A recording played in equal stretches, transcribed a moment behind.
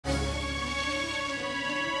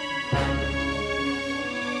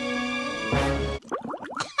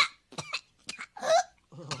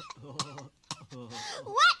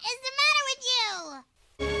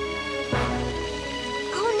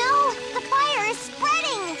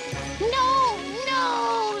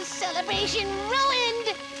celebration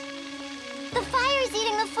ruined! The fire's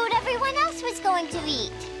eating the food everyone else was going to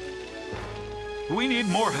eat. We need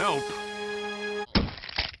more help.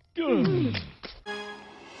 We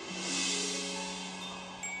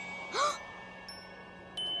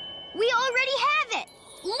already have it!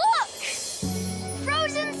 Look!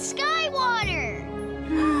 Frozen sky water!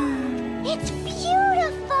 It's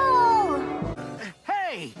beautiful!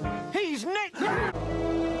 Hey! He's Nick!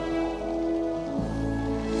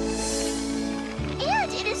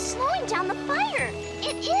 And it is slowing down the fire.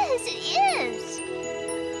 It is.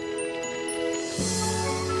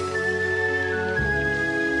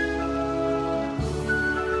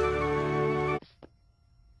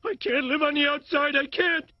 I can't live on the outside, I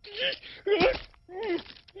can't!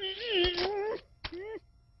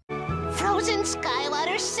 Frozen sky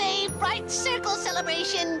water save bright circle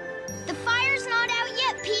celebration! The fire's not out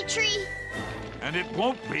yet, Petrie! And it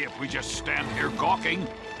won't be if we just stand here gawking.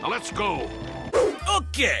 Now let's go.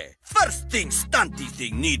 Okay, first thing Stunty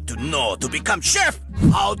Thing need to know to become chef,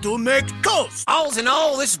 how to make toast. Alls in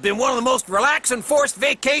all, this has been one of the most relaxing forced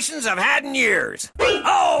vacations I've had in years.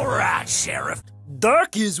 All right, Sheriff.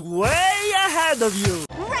 Dirk is way ahead of you.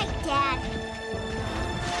 Right, Dad.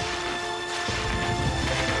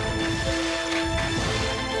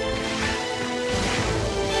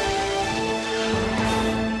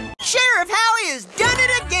 Sheriff Howie has done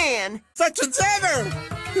it again! Such as ever!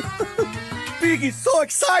 Piggy's so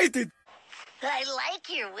excited. I like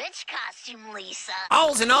your witch costume, Lisa.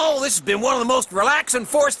 Alls in all, this has been one of the most relaxing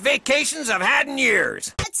forced vacations I've had in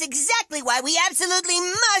years. That's exactly why we absolutely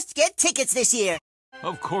must get tickets this year.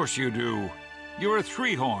 Of course you do. You're a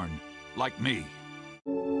three-horn, like me.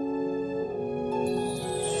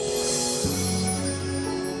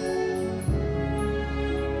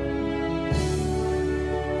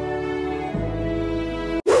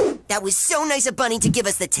 That was so nice of Bunny to give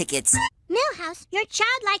us the tickets. Millhouse, your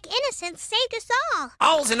childlike innocence saved us all.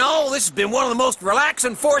 Alls in all, this has been one of the most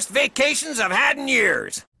relaxing forced vacations I've had in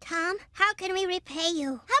years. Tom, how can we repay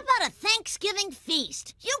you? How about a Thanksgiving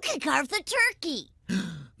feast? You can carve the turkey.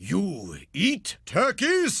 You eat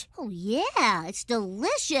turkeys? Oh, yeah, it's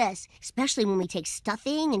delicious. Especially when we take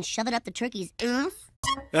stuffing and shove it up the turkey's oomph.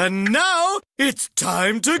 And now, it's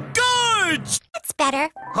time to gorge! That's better.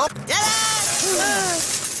 Hop,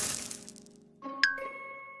 ta-da!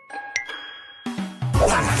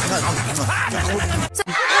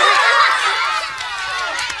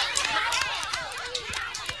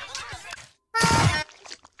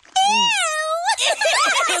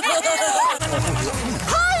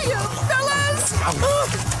 Hiya, fellas!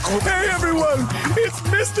 Hey, everyone! It's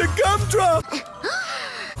Mr. Gumdrop!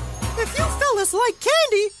 If you fellas like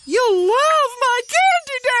candy, you'll love my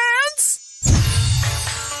candy dance!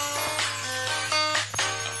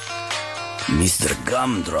 Mr.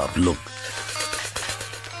 Gumdrop, look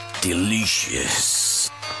delicious.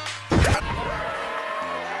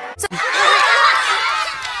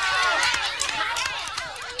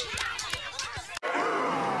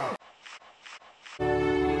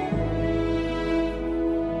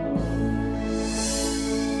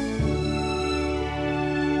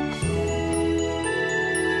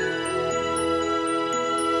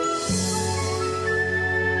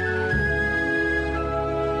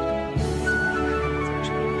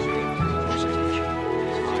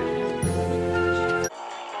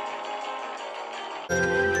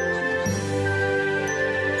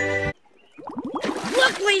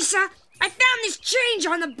 Look, Lisa! I found this change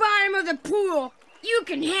on the bottom of the pool. You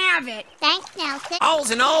can have it. Thanks, Nelson. Alls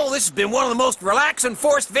in all, this has been one of the most relaxing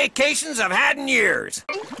forced vacations I've had in years.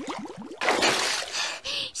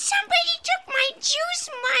 Somebody took my juice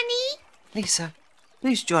money. Lisa,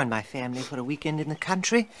 please join my family for a weekend in the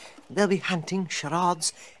country. They'll be hunting,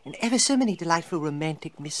 charades, and ever so many delightful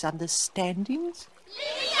romantic misunderstandings.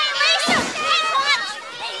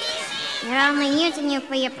 They're only using you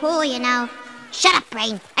for your pool, you know. Shut up,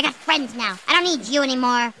 Brain. I got friends now. I don't need you anymore.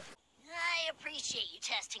 I appreciate you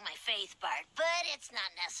testing my faith, Bart, but it's not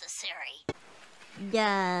necessary.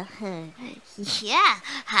 Yeah,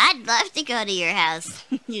 I'd love to go to your house.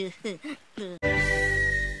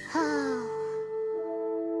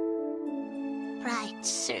 Bright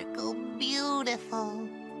circle, beautiful.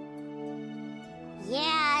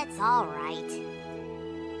 Yeah, it's all right.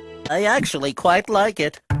 I actually quite like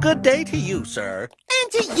it. Good day to you, sir.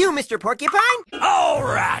 And to you, Mr. Porcupine. All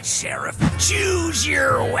right, Sheriff. Choose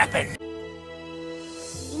your weapon.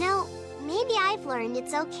 You know, maybe I've learned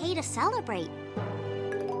it's okay to celebrate.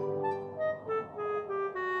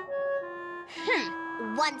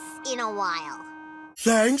 Once in a while.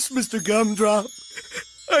 Thanks, Mr. Gumdrop.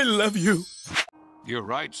 I love you. You're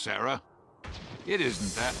right, Sarah. It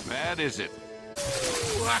isn't that bad, is it?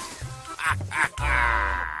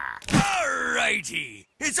 Alrighty.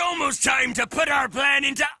 It's almost time to put our plan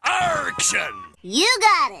into action. You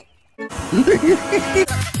got it.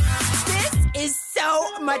 This is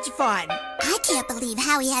so much fun. I can't believe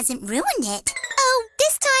Howie hasn't ruined it. Oh,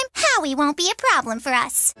 this time Howie won't be a problem for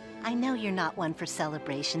us. I know you're not one for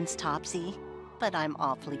celebrations, Topsy, but I'm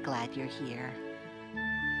awfully glad you're here.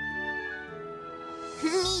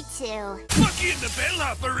 Me too. Bucky and the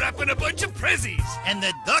bellhop are wrapping a bunch of prezzies. And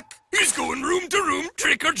the duck? He's going room to room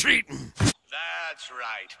trick-or-treating. That's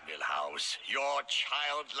right, Milhouse. Your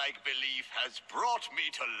childlike belief has brought me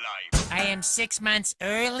to life. I am 6 months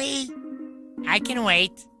early? I can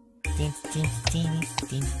wait.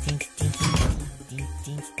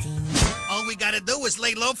 All we gotta do is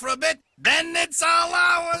lay low for a bit, then it's all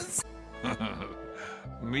ours.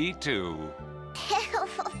 Me too.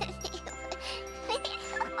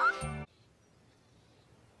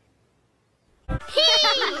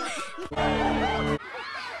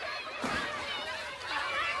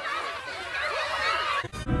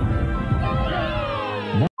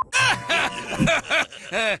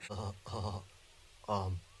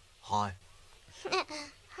 Hi.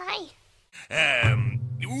 Hi.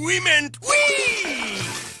 We meant we!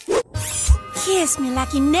 Kiss me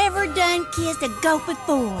like you never done kissed a goat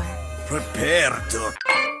before. Prepare to...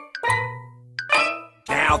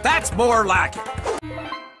 Now that's more like it.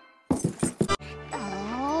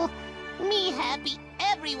 Oh, me happy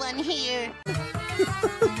everyone here.